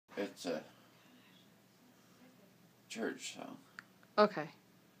It's a church song. Okay.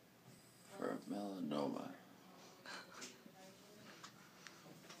 For melanoma.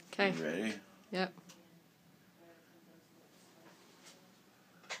 Okay. You ready? Yep.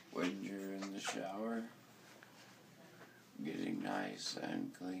 When you're in the shower, getting nice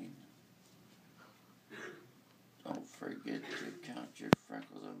and clean, don't forget to count your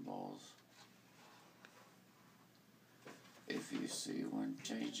freckles and moles. If you see one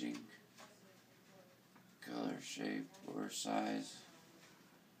changing color, shape, or size,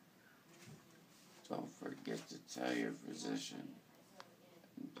 don't forget to tell your physician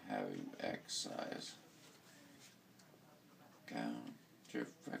and have him exercise. Count your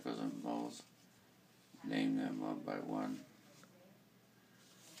freckles and moles. Name them one by one.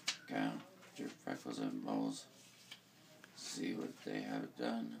 Count your freckles and moles. See what they have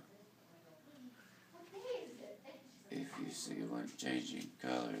done. If you see one changing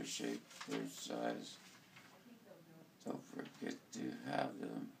color, shape, or size, don't forget to have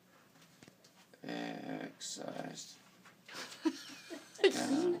them excised.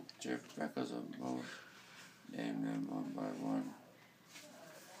 Count your freckles and moles. Name them one by one.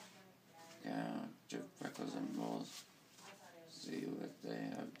 Count your freckles and moles. See what they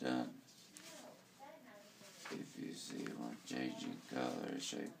have done. If you see one changing color,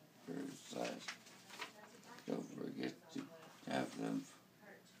 shape, or size, don't forget to have them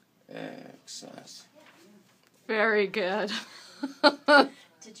excised. Very good.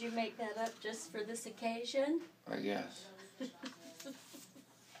 Did you make that up just for this occasion? I guess.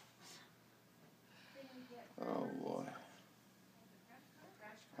 Oh boy.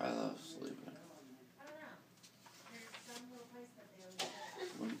 I love sleeping.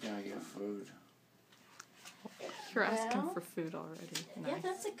 When can I get food? You're asking Well, for food already. Yeah, Nice.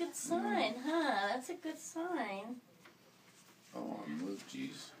 that's a good sign, huh? That's a good sign. I want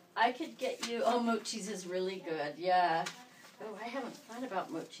moochies. I could get you... Oh, mochis is really good, yeah. Oh, I haven't thought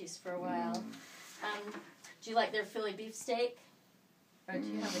about mochis for a while. Do you like their Philly beefsteak? Or do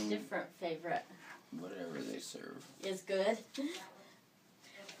you have a different favorite? Whatever they serve. Is good?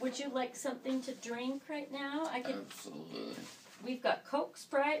 Would you like something to drink right now? Absolutely. We've got Coke,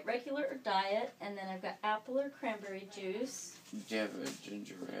 Sprite, regular or diet, and then I've got apple or cranberry juice. Do you have a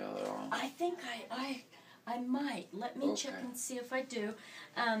ginger ale at all? I think I might. Let me check and see if I do.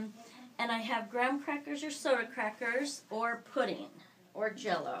 And I have graham crackers or soda crackers or pudding or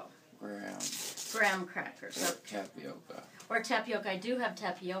Jell-O. Graham crackers. Or tapioca. Or tapioca. I do have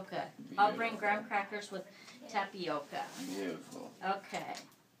tapioca. I'll bring graham crackers with tapioca. Beautiful. Okay.